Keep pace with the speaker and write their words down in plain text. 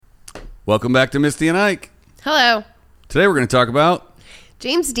Welcome back to Misty and Ike. Hello. Today we're going to talk about...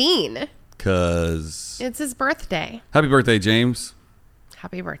 James Dean. Because... It's his birthday. Happy birthday, James.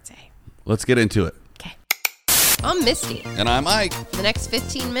 Happy birthday. Let's get into it. Okay. I'm Misty. And I'm Ike. For the next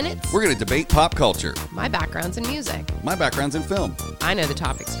 15 minutes, We're going to debate pop culture. my background's in music. My background's in film. I know the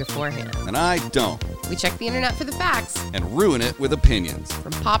topics beforehand. And I don't. We check the internet for the facts. And ruin it with opinions.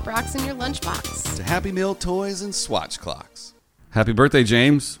 From pop rocks in your lunchbox. To Happy Meal toys and swatch clocks. Happy birthday,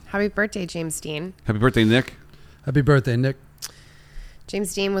 James. Happy birthday, James Dean. Happy birthday, Nick. Happy birthday, Nick.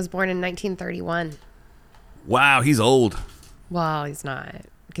 James Dean was born in 1931. Wow, he's old. Well, he's not,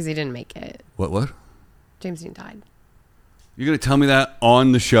 because he didn't make it. What? James Dean died. You're going to tell me that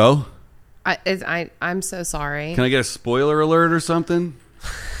on the show? I'm so sorry. Can I get a spoiler alert or something?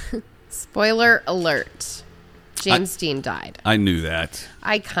 Spoiler alert. James Dean died. I knew that.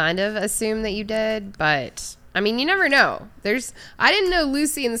 I kind of assumed that you did, but I mean, you never know. I didn't know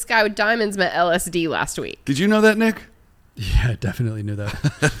Lucy in the Sky with Diamonds meant LSD last week. Did you know that, Nick? Yeah, I definitely knew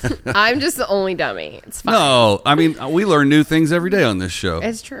that. I'm just the only dummy. It's fine. No, I mean, we learn new things every day on this show.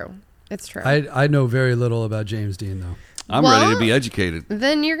 It's true. It's true. I know very little about James Dean, though. I'm ready to be educated.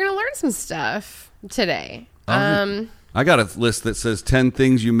 Then you're going to learn some stuff today. I got a list that says 10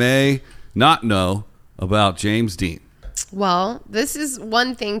 things you may not know about James Dean. Well, this is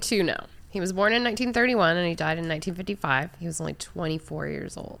one thing to know. He was born in 1931 and he died in 1955. He was only 24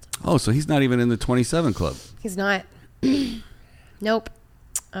 years old. Oh, so he's not even in the 27 club. He's not. Nope.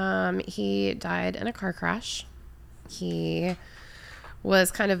 He died in a car crash. He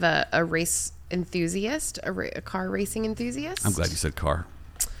was kind of a race enthusiast, a car racing enthusiast. I'm glad you said car.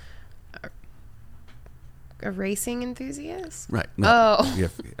 A racing enthusiast? Right. Oh. Yeah,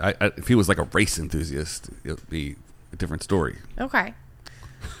 if he was like a race enthusiast, it would be a different story. Okay.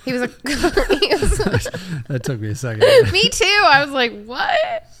 He was That took me a second. Me too. I was like,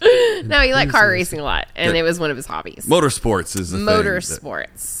 what? No, he liked car racing a lot, and it was one of his hobbies. Motorsports is the thing.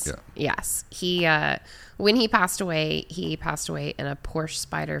 Motorsports. Yeah. Yes. He when he passed away in a Porsche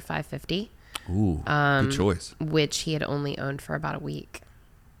Spider 550. Ooh, good choice. Which he had only owned for about a week.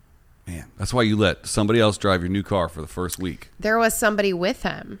 Man, that's why you let somebody else drive your new car for the first week. There was somebody with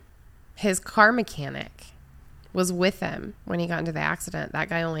him. His car mechanic was with him when he got into the accident. That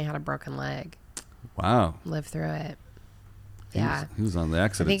guy only had a broken leg. Wow. Lived through it. Yeah. He was on the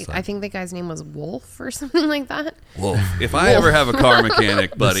accident side. I think the guy's name was Wolf or something like that. Wolf. If I ever have a car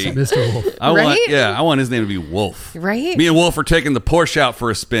mechanic, buddy. Mr. Wolf. I want his name to be Wolf. Right? Me and Wolf are taking the Porsche out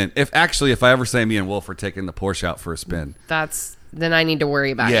for a spin. If I ever say me and Wolf are taking the Porsche out for a spin. Then I need to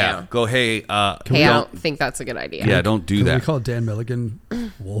worry about you. Go, hey, I don't think that's a good idea. Yeah, don't do that. Can we call Dan Milligan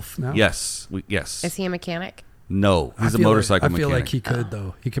Wolf now? Yes. Yes. Is he a mechanic? No, he's a motorcycle mechanic. I feel like he could,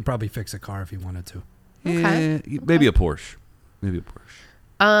 though. He could probably fix a car if he wanted to. Okay. Maybe a Porsche.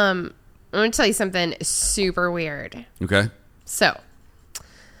 I'm going to tell you something super weird. Okay. So,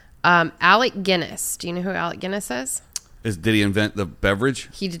 Alec Guinness. Do you know who Alec Guinness is? Did he invent the beverage?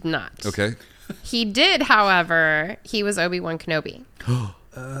 He did not. Okay. He did, however. He was Obi-Wan Kenobi.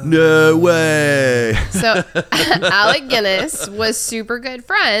 No way. So, Alec Guinness was super good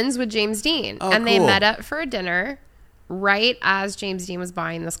friends with James Dean. And they met up for a dinner right as James Dean was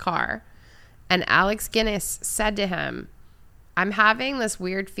buying this car. And Alex Guinness said to him, I'm having this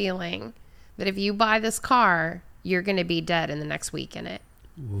weird feeling that if you buy this car, you're going to be dead in the next week in it.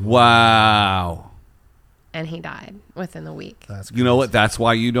 Wow. And he died within the week. You know what? That's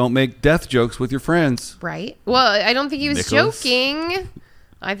why you don't make death jokes with your friends. Right? Well, I don't think he was Nicholas? joking.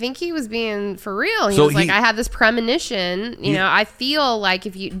 I think he was being for real. He So was like, I had this premonition. I feel like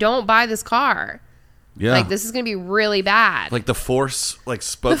if you don't buy this car, like this is going to be really bad. Like the Force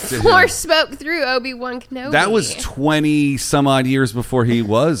spoke to him. The Force spoke through Obi-Wan Kenobi. That was 20 some odd years before he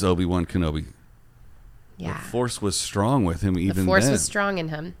was Obi-Wan Kenobi. Yeah. The Force was strong with him even then. The Force was strong in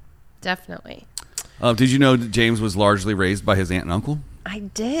him. Definitely. Did you know that James was largely raised by his aunt and uncle? I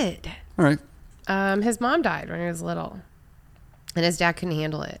did. All right. His mom died when he was little. And his dad couldn't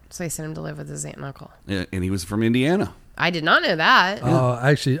handle it. So he sent him to live with his aunt and uncle. Yeah, and he was from Indiana. I did not know that.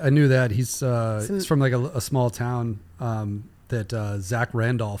 Actually, I knew that. He's from like a small town that Zach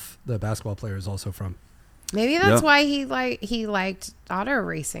Randolph, the basketball player, is also from. Maybe that's why he liked auto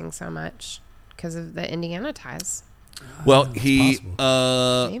racing so much, because of the Indiana ties. Well, he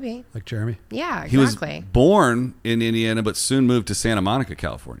Maybe. Like Jeremy. Yeah, he was exactly. born in Indiana, but soon moved to Santa Monica,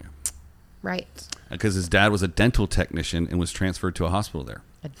 California, Right. because his dad was a dental technician and was transferred to a hospital there.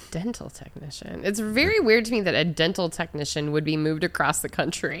 A dental technician. It's very weird to me that a dental technician would be moved across the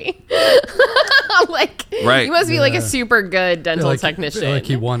country. Like, right. he must be like a super good dental technician. Like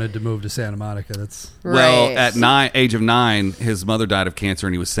he wanted to move to Santa Monica. That's well, right. at age of 9, his mother died of cancer,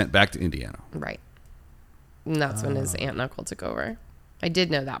 and he was sent back to Indiana. Right. And that's when his aunt and uncle took over. I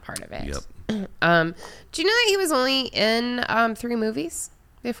did know that part of it. Yep. Do you know that he was only in 3 movies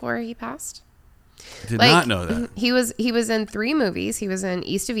before he passed? Did not know that. He was in 3 movies. He was in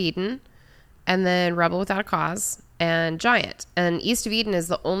East of Eden, and then Rebel Without a Cause, and Giant. And East of Eden is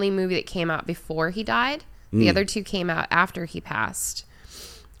the only movie that came out before he died. The other 2 came out after he passed.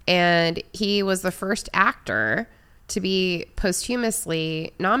 And he was the first actor to be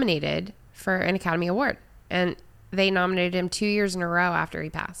posthumously nominated for an Academy Award. And they nominated him 2 years in a row after he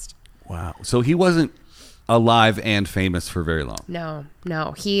passed. Wow. So he wasn't alive and famous for very long. No.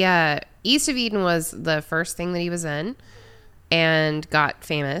 He East of Eden was the first thing that he was in and got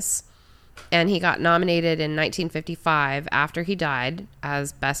famous. And he got nominated in 1955 after he died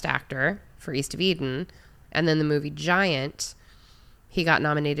as Best Actor for East of Eden. And then the movie Giant, he got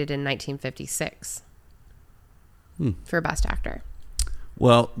nominated in 1956 for Best Actor.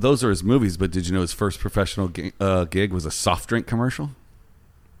 Well, those are his movies, but did you know his first professional gig was a soft drink commercial?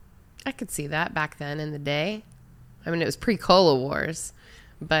 I could see that back then in the day. I mean, it was pre-Cola Wars,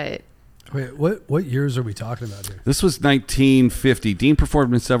 but... Wait, what years are we talking about here? This was 1950. Dean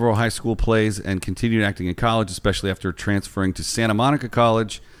performed in several high school plays and continued acting in college, especially after transferring to Santa Monica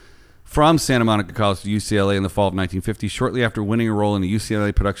College from Santa Monica College to UCLA in the fall of 1950. Shortly after winning a role in a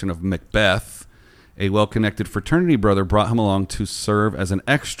UCLA production of Macbeth, a well-connected fraternity brother brought him along to serve as an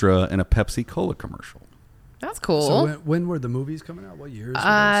extra in a Pepsi Cola commercial. That's cool. So when were the movies coming out? What years?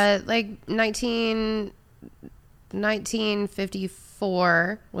 Like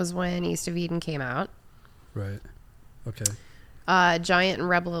 1954 was when East of Eden came out. Right. Okay. Giant and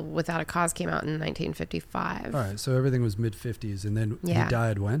Rebel Without a Cause came out in 1955. All right. So everything was mid-50s, and then he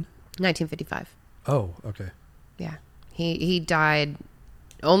died when? 1955. Oh, okay. Yeah. He died.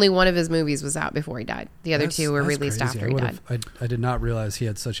 Only one of his movies was out before he died. The other 2 were released crazy. after he died. I did not realize he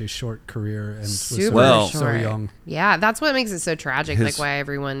had such a short career and Super was short. so young. Yeah, that's what makes it so tragic. Like why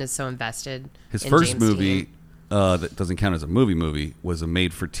everyone is so invested. His in first James movie Dean. that doesn't count as a movie was a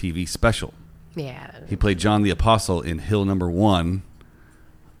made-for-TV special. Yeah. He played John the Apostle in Hill Number 1.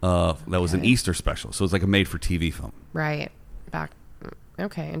 That was an Easter special, so it was like a made-for-TV film. Right.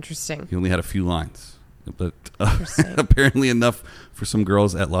 Okay, interesting. He only had a few lines, but apparently enough for some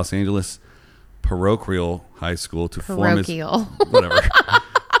girls at Los Angeles Parochial High School to form his whatever.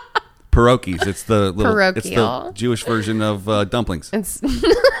 Pierogies. It's the Jewish version of dumplings. It's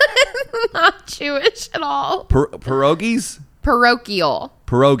not Jewish at all. Pierogies? Parochial.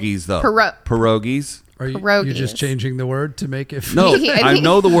 Pierogies, though. Pierogies. Are you just changing the word to make it? No, I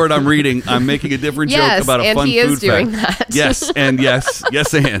know the word I'm reading. I'm making a different joke about a fun food fact. Yes, and he is doing that. Yes, and yes,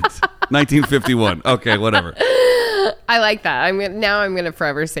 and 1951. Okay, whatever. I like that. I'm gonna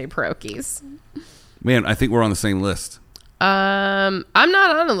forever say pierogies. Man, I think we're on the same list. I'm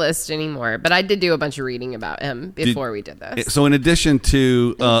not on a list anymore, but I did do a bunch of reading about him before we did this. So in addition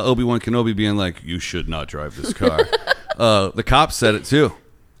to Obi-Wan Kenobi being like, you should not drive this car, the cops said it too.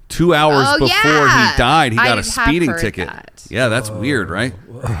 2 hours before he died, he got a speeding ticket. Yeah, that's weird, right?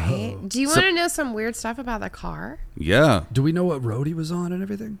 Right. Do you want to know some weird stuff about the car? Yeah. Do we know what road he was on and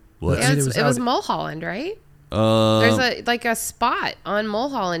everything? What? Yeah, it was Mulholland, right? There's a spot on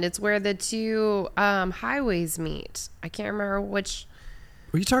Mulholland. It's where the 2 highways meet. I can't remember which.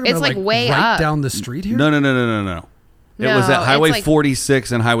 Were you talking about like way right up. down the street here? No. It was at Highway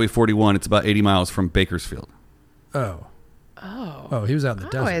 46 and Highway 41. It's about 80 miles from Bakersfield. Oh, he was out in the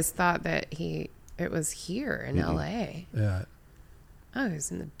desert. I always thought that it was here in L.A. Yeah. Oh, he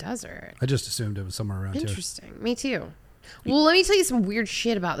was in the desert. I just assumed it was somewhere around here. Interesting. Me too. Well, let me tell you some weird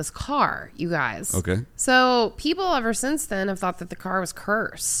shit about this car, you guys. Okay. So people ever since then have thought that the car was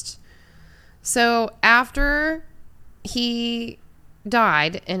cursed. So after he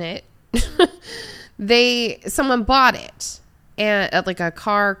died in it, someone bought it, and like a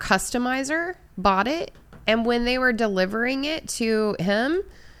car customizer bought it. And when they were delivering it to him,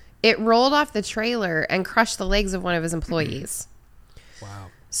 it rolled off the trailer and crushed the legs of one of his employees. Wow.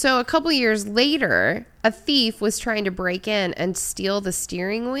 So a couple years later, a thief was trying to break in and steal the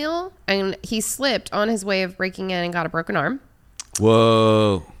steering wheel, and he slipped on his way of breaking in and got a broken arm.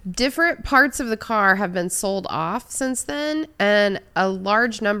 Whoa. Different parts of the car have been sold off since then, and a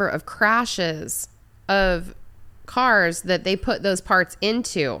large number of crashes of cars that they put those parts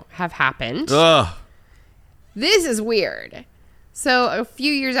into have happened. Ugh. This is weird. So a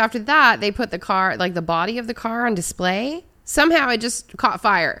few years after that, they put the car, like the body of the car, on display Somehow it just caught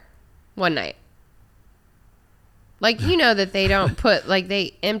fire one night. Like, you know that they don't put, like,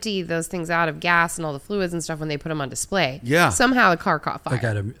 they empty those things out of gas and all the fluids and stuff when they put them on display. Yeah. Somehow the car caught fire. Like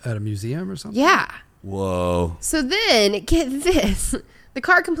at a museum or something? Yeah. Whoa. So then, get this, the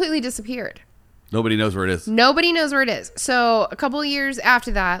car completely disappeared. Nobody knows where it is. Nobody knows where it is. So a couple of years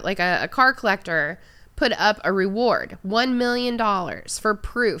after that, like a car collector put up a reward, $1 million for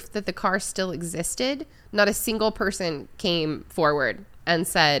proof that the car still existed. Not a single person came forward and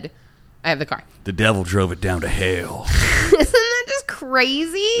said, I have the car. The devil drove it down to hell. Isn't that just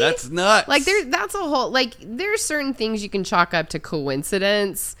crazy? That's nuts. Like that's a whole, like, there's certain things you can chalk up to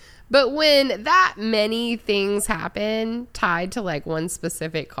coincidence, but when that many things happen tied to like one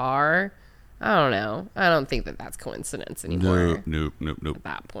specific car, I don't know. I don't think that that's coincidence anymore. Nope. At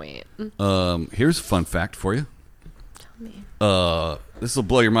that point. Here's a fun fact for you. Tell me. This will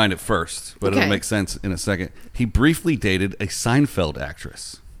blow your mind at first, but Okay. it'll make sense in a second. He briefly dated a Seinfeld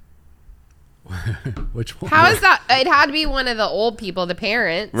actress. Which one? How is that? It had to be one of the old people, the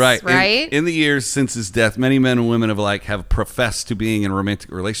parents. Right. Right? In the years since his death, many men and women have professed to being in romantic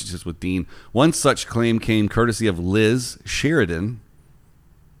relationships with Dean. One such claim came courtesy of Liz Sheridan.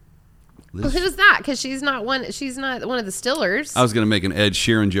 Well, who's that? Because she's not one of the Stillers. I was going to make an Ed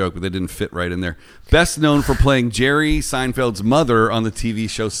Sheeran joke, but that didn't fit right in there. Best known for playing Jerry Seinfeld's mother on the TV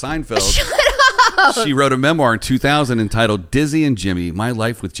show Seinfeld. Shut up. She wrote a memoir in 2000 entitled Dizzy and Jimmy, My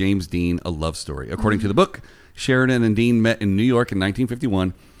Life with James Dean, A Love Story. According to the book, Sheridan and Dean met in New York in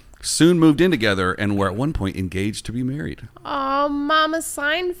 1951, soon moved in together, and were at one point engaged to be married. Oh, Mama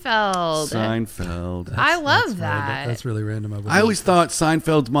Seinfeld. Seinfeld. I love That's that. random. That's really random. I always thought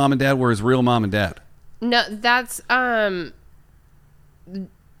Seinfeld's mom and dad were his real mom and dad. No, that's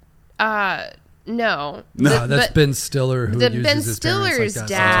no. No, that's Ben Stiller who the uses Ben his Stiller's parents like that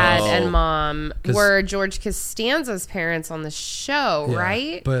dad sometimes. and mom 'Cause- were George Costanza's parents on the show, Yeah,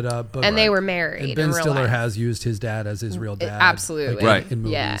 right? But and they were married. And Ben in real Stiller life. has used his dad as his real dad. Absolutely. like, Right. in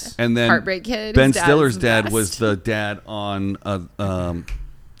movies. Yeah. And then Heartbreak Kid. Ben his dad Stiller's is the dad best. was the dad on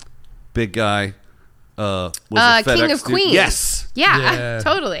Big Guy. Was a King FedEx of dude. Queens. Yes. Yeah,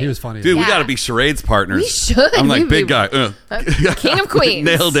 totally. He was funny. Dude, we Yeah. got to be charades partners. We should. I'm like, We'd Big be- Guy. King of Queens.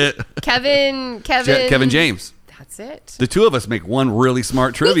 Nailed it. Kevin James. That's it. The two of us make one really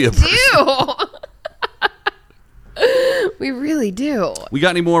smart trivia We person. do. We really do. We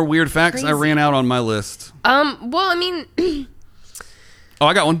got any more weird facts? I Crazy. ran out on my list. Well, I mean, Oh,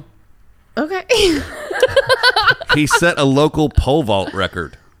 I got one. okay. He set a local pole vault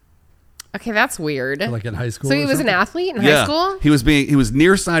record. Okay, that's weird. Like in high school. So he or was an something? athlete in high school? He was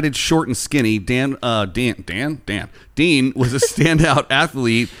nearsighted, short and skinny. Dean was a standout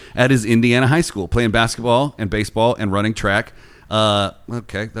athlete at his Indiana high school, playing basketball and baseball and running track.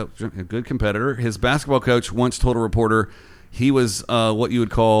 Okay, that was a good competitor. His basketball coach once told a reporter he was what you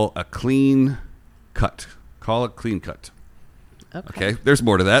would call a clean cut. Call it clean cut. Okay, there's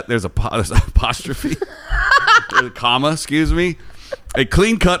more to that. There's an apostrophe. There's a comma, excuse me. A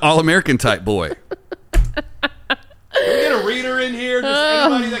clean-cut, all-American type boy. Can we get a reader in here? Just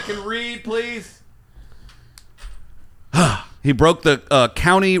anybody that can read, please? He broke the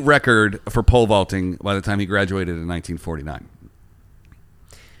county record for pole vaulting by the time he graduated in 1949.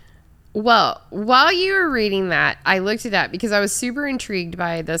 Well, while you were reading that, I looked it up because I was super intrigued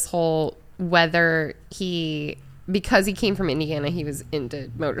by this whole whether because he came from Indiana, he was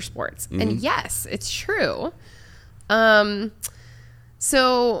into motorsports. And yes, it's true.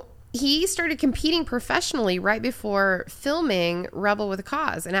 So he started competing professionally right before filming Rebel with a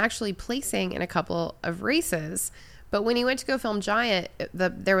Cause and actually placing in a couple of races. But when he went to go film Giant,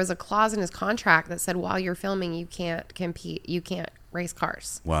 there was a clause in his contract that said while you're filming, you can't compete, you can't race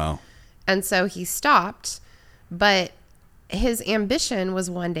cars. Wow. And so he stopped, but his ambition was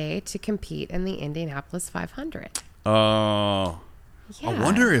one day to compete in the Indianapolis 500. Oh. Yeah. I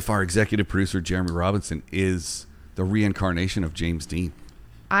wonder if our executive producer, Jeremy Robinson, is the reincarnation of James Dean.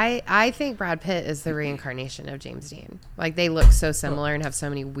 I think Brad Pitt is the reincarnation of James Dean. Like, they look so similar and have so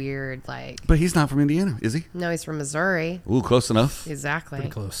many weird, like... But he's not from Indiana, is he? No, he's from Missouri. Ooh, close enough. Exactly.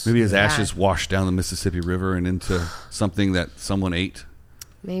 Pretty close. Maybe his Yeah. ashes washed down the Mississippi River and into something that someone ate.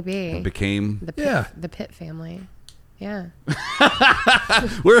 Maybe. It became... The Pitt family. Yeah.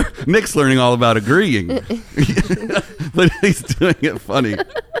 Nick's learning all about agreeing. But he's doing it funny.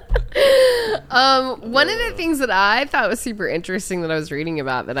 One of the things that I thought was super interesting that I was reading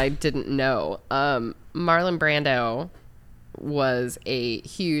about that I didn't know, Marlon Brando was a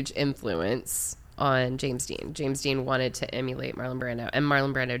huge influence on James Dean. James Dean wanted to emulate Marlon Brando, and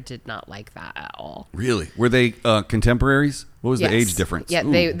Marlon Brando did not like that at all. Really? Were they contemporaries? What was the age difference? Yeah,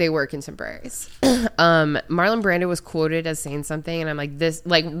 they were contemporaries. Marlon Brando was quoted as saying something, and I'm like, this,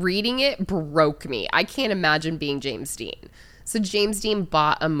 like, reading it broke me. I can't imagine being James Dean. So James Dean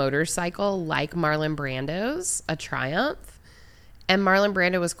bought a motorcycle like Marlon Brando's, a Triumph, and Marlon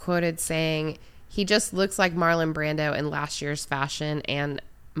Brando was quoted saying, "He just looks like Marlon Brando in last year's fashion and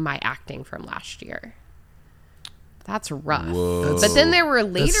my acting from last year." That's rough. Whoa. But then there were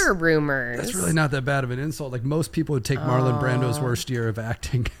later rumors. That's really not that bad of an insult. Like, most people would take Marlon Brando's worst year of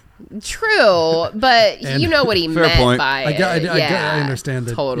acting. True, but you know what he meant point. by it. I understand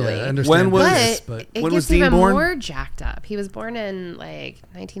that. Totally. Yeah, I understand When was- this, But but it When gets was Dean even born? more jacked up. He was born in like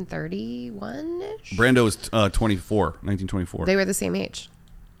 1931-ish. Brando was 1924. They were the same age.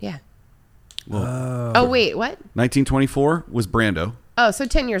 Yeah. Well, Oh, wait, what? 1924 was Brando. Oh, so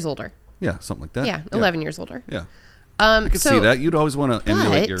 10 years older. Yeah, something like that. Yeah, 11 years older. Yeah. I could see that. You'd always want to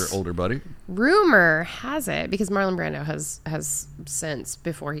emulate but- your older buddy. Rumor has it, because Marlon Brando has since,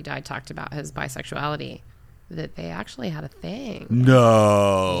 before he died, talked about his bisexuality, that they actually had a thing.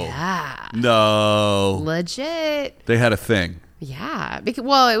 No. Yeah. No. Legit. They had a thing. Yeah. Because,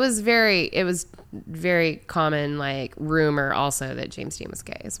 well, it was very common, like, rumor also that James Dean was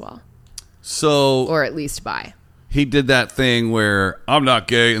gay as well. So Or at least bi. he did that thing where I'm not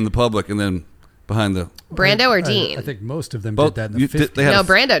gay in the public, and then behind the Brando or Dean? I think most of them both. did that in the 50s. They had No,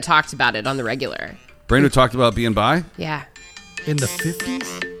 Brando talked about it on the regular. Brando talked about being bi. Yeah. In the 50s?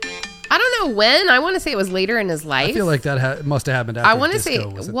 I don't know when. I want to say it was later in his life. I feel like that must have happened after I want to say, disco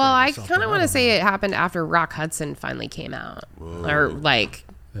was a well, thing or I something. kind of want to don't say know. it happened after Rock Hudson finally came out. Or, like,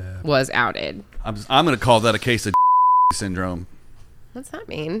 was outed. I'm going to call that a case of syndrome. What's that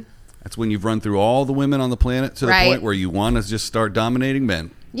mean? That's when you've run through all the women on the planet to the Right. point where you want to just start dominating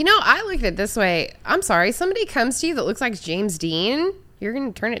men. You know, I looked at it this way. I'm sorry. Somebody comes to you that looks like James Dean. You're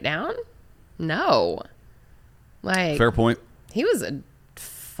going to turn it down? No. Like, Fair point. he was a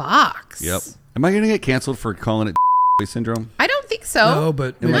fox. Yep. Am I going to get canceled for calling it syndrome I don't think so. No,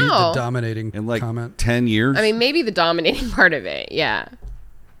 but maybe No. the dominating in like comment. 10 years? I mean, maybe the dominating part of it. Yeah.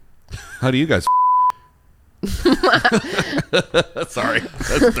 How do you guys? Sorry,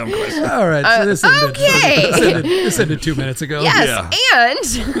 that's a dumb question. All right, so this ended, okay. this ended 2 minutes ago. Yes, and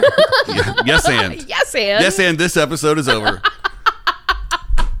Yes, and yes, and yes, and this episode is over.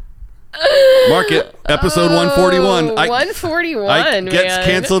 Mark it. Episode 141. 141 gets man.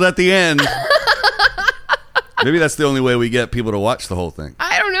 canceled at the end. Maybe that's the only way we get people to watch the whole thing.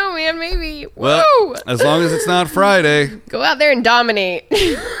 I don't know, man. Maybe. Well, Whoa! as long as it's not Friday. Go out there and dominate.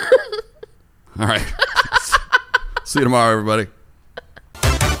 All right. See you tomorrow, everybody.